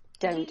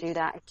do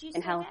that. Do you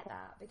still get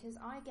that? Because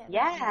I get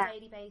that on a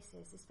daily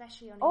basis,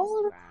 especially on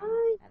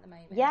Instagram at the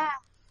moment.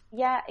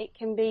 Yeah, it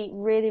can be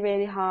really,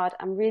 really hard.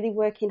 I'm really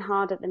working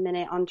hard at the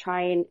minute on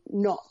trying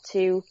not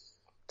to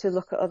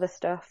look at other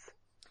stuff.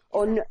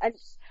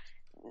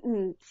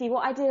 See,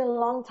 what I did a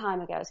long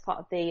time ago as part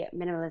of the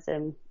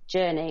minimalism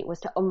journey was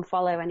to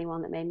unfollow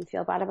anyone that made me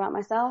feel bad about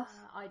myself.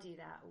 I do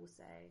that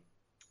also.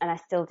 And I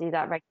still do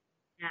that regularly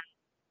now.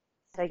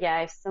 So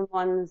yeah, if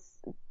someone's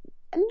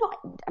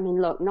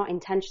not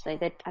intentionally,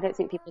 I don't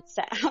think people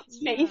set out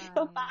to make you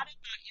feel bad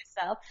about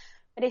yourself.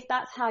 But if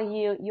that's how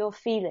you're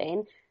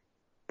feeling,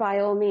 by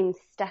all means,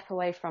 step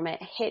away from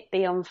it, hit the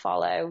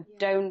unfollow,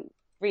 don't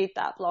read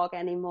that blog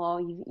anymore.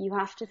 You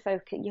have to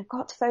focus, you've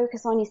got to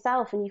focus on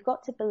yourself, and you've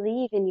got to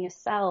believe in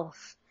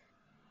yourself.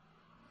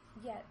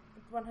 Yeah,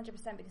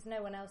 100%, because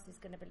no one else is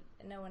going to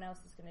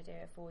do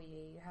it for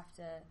you. You have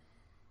to.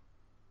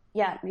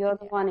 Yeah, you're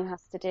the one who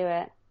has to do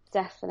it.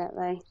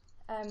 Definitely.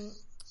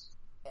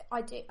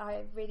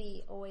 I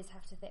really always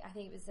have to think. I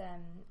think it was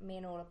Me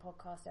and Orla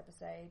podcast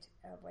episode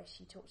where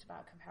she talked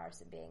about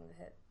comparison being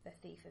the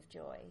thief of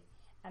joy.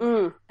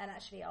 And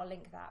actually, I'll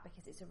link that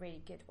because it's a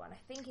really good one. I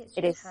think it's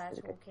just her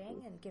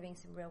talking and giving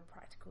some real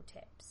practical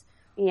tips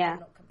on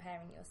not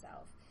comparing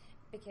yourself.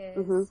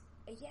 Because,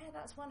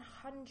 that's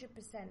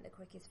 100% the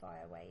quickest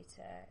fire way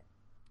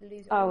to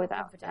lose all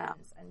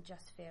confidence and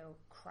just feel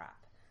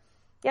crap.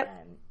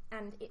 Yep.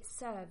 And it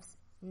serves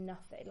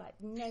nothing, like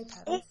no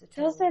purpose at all. It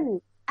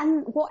doesn't.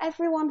 And what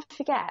everyone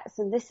forgets,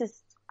 and this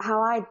is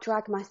how I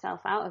drag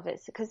myself out of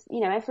it, because,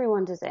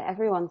 everyone does it,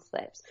 everyone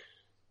slips.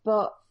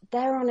 But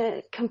they're on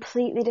a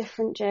completely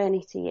different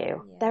journey to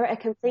you. Yeah. They're at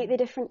a completely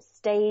different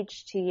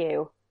stage to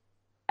you.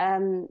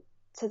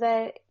 So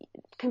they're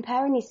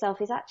comparing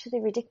yourself is actually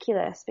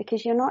ridiculous,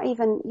 because you're not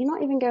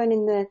even going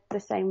in the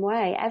same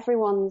way.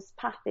 Everyone's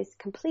path is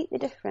completely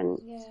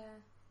different.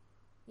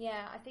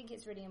 Yeah, I think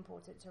it's really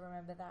important to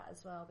remember that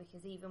as well,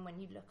 because even when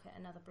you look at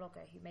another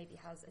blogger who maybe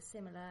has a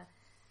similar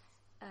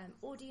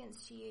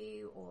audience to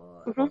you,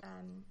 or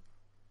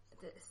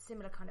the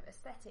similar kind of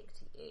aesthetic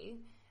to you,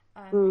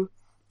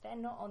 they're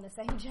not on the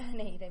same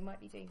journey. They might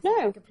be doing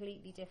something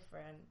completely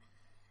different.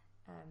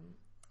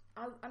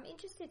 I'm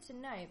interested to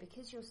know,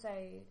 because you're so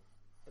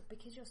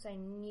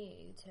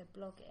new to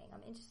blogging.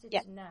 I'm interested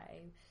to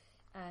know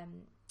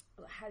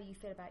how you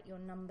feel about your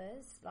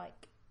numbers.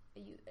 Like,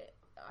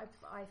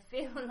 I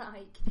feel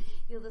like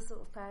you're the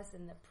sort of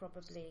person that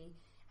probably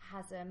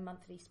has a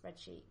monthly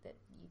spreadsheet that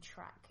you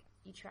track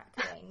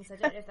things. I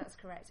don't know if that's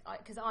correct,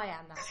 because I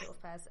am that sort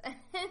of person.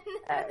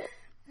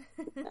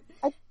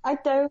 I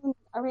don't.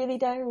 I really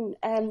don't.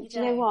 Do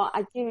you know what?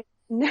 I do.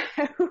 No.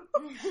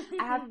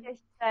 I have this.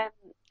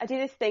 I do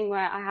this thing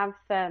where I have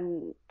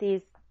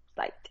these,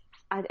 like,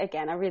 I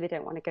really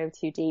don't want to go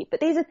too deep, but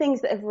these are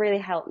things that have really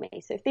helped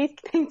me. So if these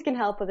things can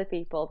help other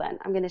people, then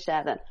I'm going to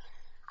share them.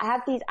 I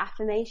have these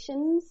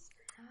affirmations,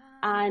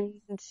 and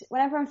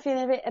whenever I'm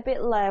feeling a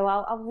bit low,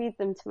 I'll read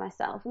them to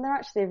myself, and they're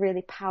actually a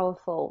really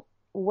powerful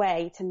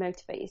way to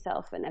motivate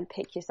yourself and then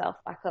pick yourself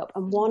back up.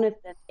 And one of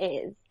them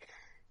is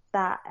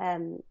that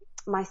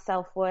my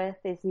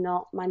self-worth is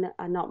not my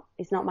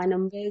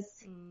numbers.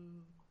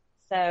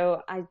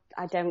 So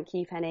I don't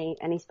keep any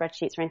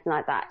spreadsheets or anything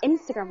like that.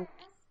 Instagram,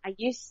 I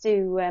used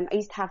to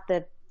have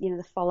the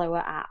follower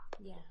app.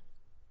 Yeah.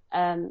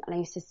 And I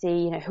used to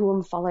see, who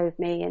unfollowed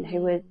me and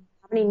how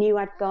many new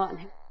I'd got,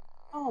 and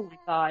oh my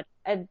God.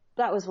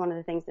 That was one of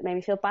the things that made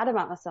me feel bad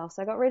about myself.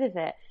 So I got rid of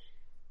it.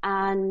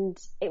 And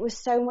it was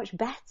so much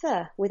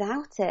better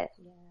without it.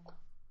 Yeah.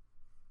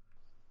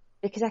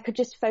 Because I could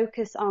just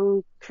focus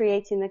on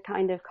creating the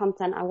kind of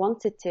content I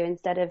wanted to,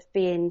 instead of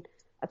being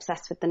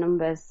obsessed with the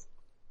numbers.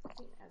 I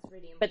think that's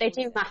really important. But they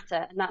do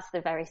matter, and that's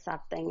the very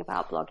sad thing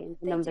about blogging.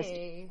 The numbers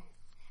do.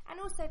 And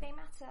also they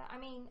matter. I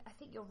mean, I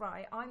think you're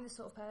right. I'm the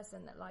sort of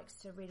person that likes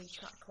to really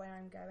track where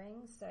I'm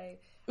going. So,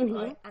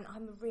 and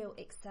I'm a real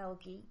Excel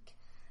geek.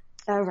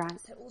 Oh, right.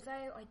 So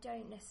although I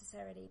don't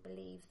necessarily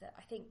believe that,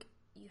 I think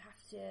you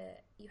have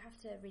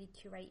to really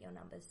curate your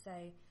numbers. So,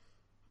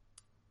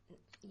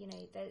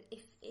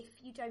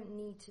 if you don't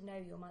need to know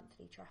your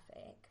monthly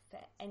traffic for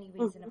any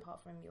reason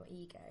apart from your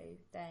ego,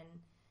 then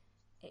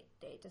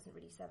it doesn't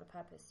really serve a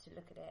purpose to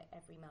look at it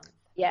every month.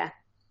 Yeah.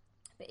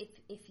 But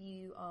if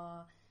you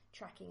are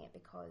tracking it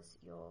because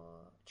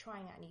you're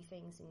trying out new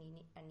things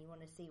and you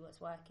want to see what's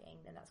working,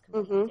 then that's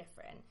completely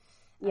different.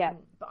 Yeah.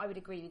 But I would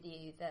agree with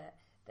you that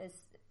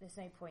there's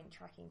no point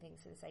tracking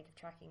things for the sake of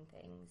tracking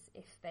things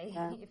if they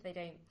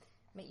don't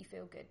make you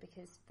feel good,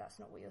 because that's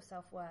not what your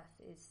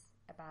self-worth is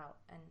about,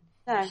 and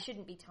it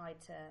shouldn't be tied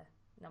to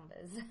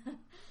numbers.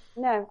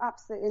 No,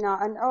 absolutely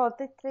not. And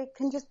they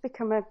can just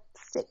become a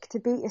stick to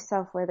beat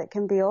yourself with. It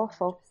can be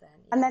awful. Yeah.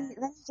 And then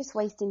you're just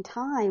wasting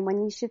time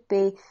when you should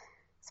be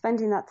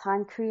spending that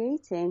time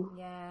creating.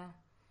 Yeah,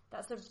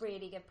 that's a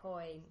really good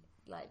point.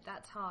 Like,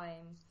 that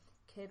time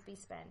could be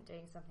spent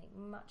doing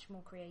something much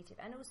more creative.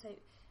 And also,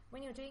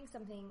 when you're doing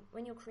something,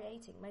 when you're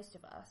creating, most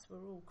of us, we're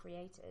all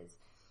creators,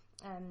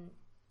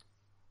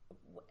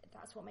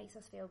 that's what makes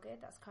us feel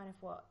good. That's kind of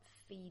what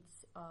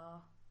feeds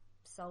our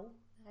soul,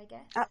 I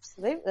guess.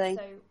 Absolutely.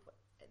 So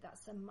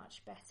that's a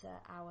much better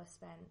hour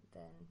spent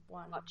than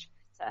one. Much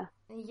better.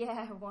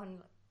 Yeah,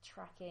 one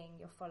tracking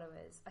your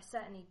followers. I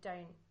certainly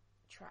don't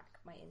track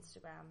my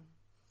Instagram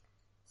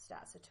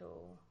stats at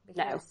all,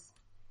 because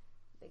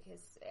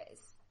because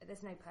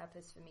there's no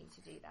purpose for me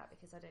to do that,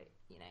 because I don't,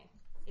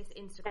 it's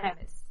Instagram.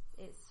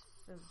 It's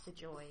for the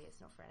joy.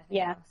 It's not for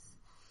anything else.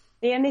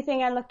 The only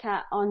thing I look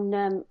at on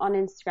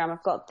Instagram, I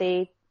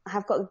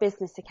have got the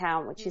business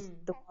account, which is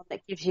the one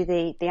that gives you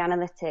the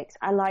analytics.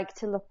 I like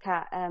to look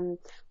at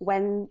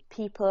when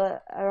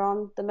people are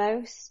on the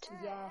most.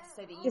 Yes,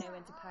 so that you know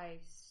when to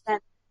post.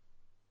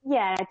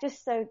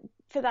 Just so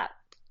for that,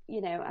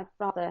 I'd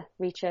rather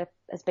reach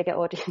as big an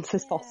audience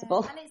as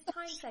possible. And it's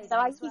time saving so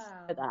I as well. use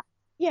it for that.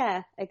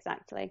 Yeah,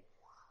 exactly.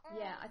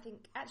 Yeah, I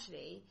think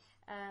actually,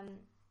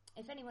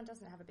 if anyone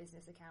doesn't have a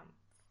business account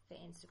for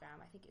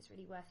Instagram, I think it's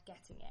really worth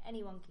getting it.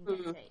 Anyone can get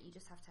it. You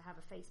just have to have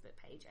a Facebook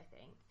page, I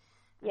think.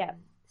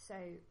 So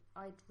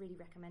I'd really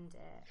recommend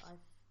it.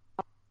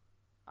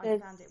 I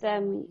found it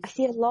really useful. I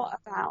see a lot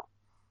about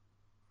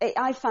it.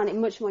 I found it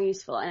much more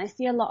useful, and I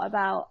see a lot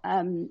about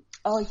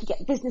if you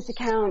get a business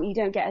account, you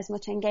don't get as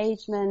much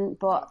engagement.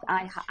 But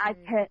I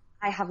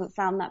haven't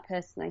found that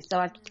personally, so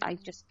I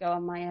just go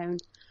on my own.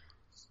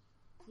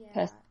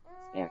 Yeah,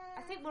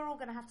 I think we're all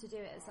going to have to do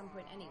it at some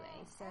point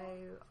anyway. So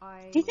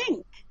do you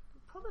think?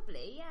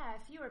 Probably, yeah.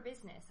 If you're a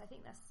business, I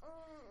think I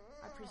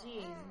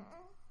presume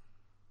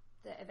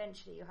that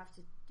eventually you'll have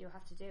to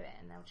do it,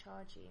 and they'll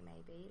charge you.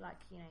 Maybe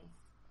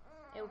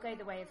it will go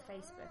the way of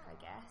Facebook, I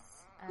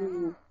guess.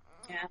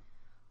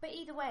 But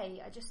either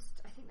way, I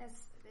think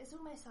there's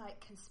almost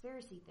like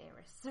conspiracy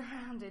theorists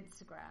around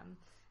Instagram.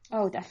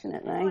 Oh,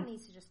 definitely. Everyone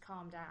needs to just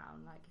calm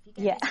down. Like, if you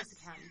get a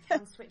business account, you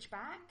can switch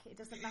back. It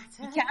doesn't matter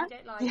if you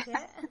don't like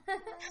it.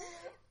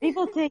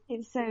 People take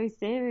it so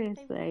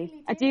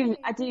seriously. Really do.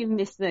 I do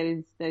miss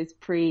those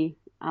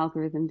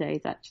pre-algorithm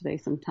days, actually,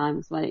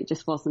 sometimes, when it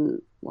just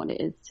wasn't what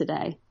it is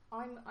today.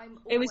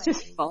 It was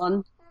just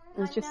fun. It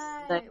was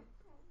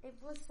it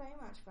was so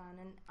much fun,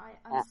 and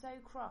I'm so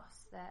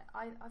cross that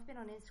I've been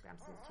on Instagram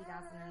since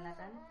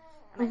 2011,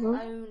 and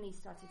I only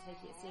started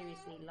taking it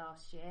seriously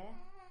last year.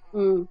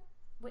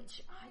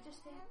 Which I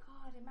just think,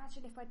 God,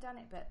 imagine if I'd done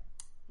it, but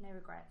no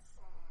regrets.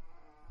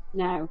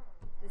 No.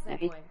 There's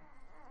no point.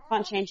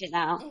 Can't change it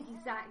now.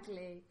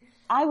 Exactly.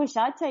 I wish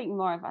I'd taken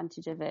more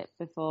advantage of it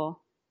before.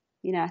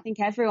 I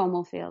think everyone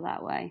will feel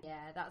that way.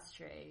 Yeah, that's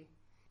true.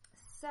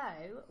 So,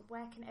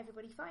 where can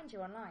everybody find you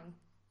online?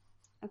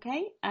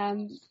 Okay,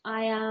 I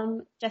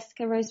am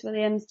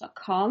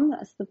jessicarosewilliams.com.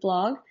 That's the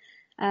blog.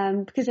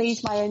 Because I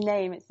use my own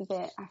name, it's a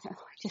bit, I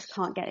just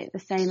can't get it the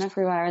same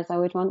everywhere as I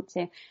would want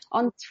to.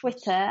 On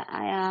Twitter,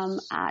 I am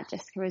at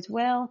Jessica Rose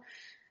Will,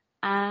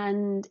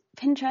 and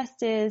Pinterest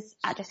is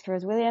at Jessica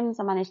Rose Williams.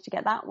 I managed to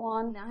get that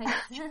one. Nice.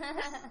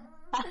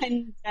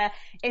 And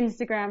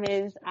Instagram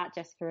is at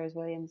Jessica Rose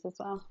Williams as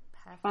well.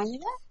 Perfect. Find me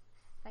there.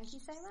 Thank you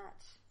so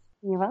much.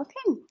 You're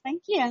welcome.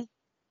 Thank you.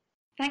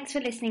 Thanks for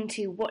listening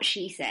to What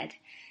She Said.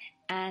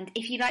 And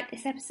if you like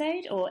this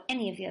episode or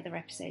any of the other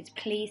episodes,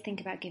 please think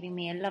about giving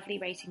me a lovely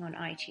rating on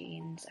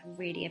iTunes. I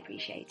really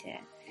appreciate it.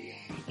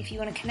 If you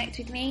want to connect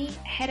with me,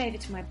 head over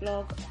to my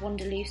blog,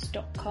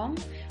 wanderloose.com,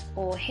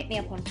 or hit me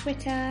up on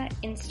Twitter,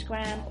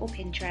 Instagram, or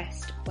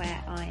Pinterest,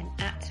 where I'm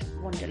at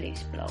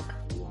wanderlooseblog.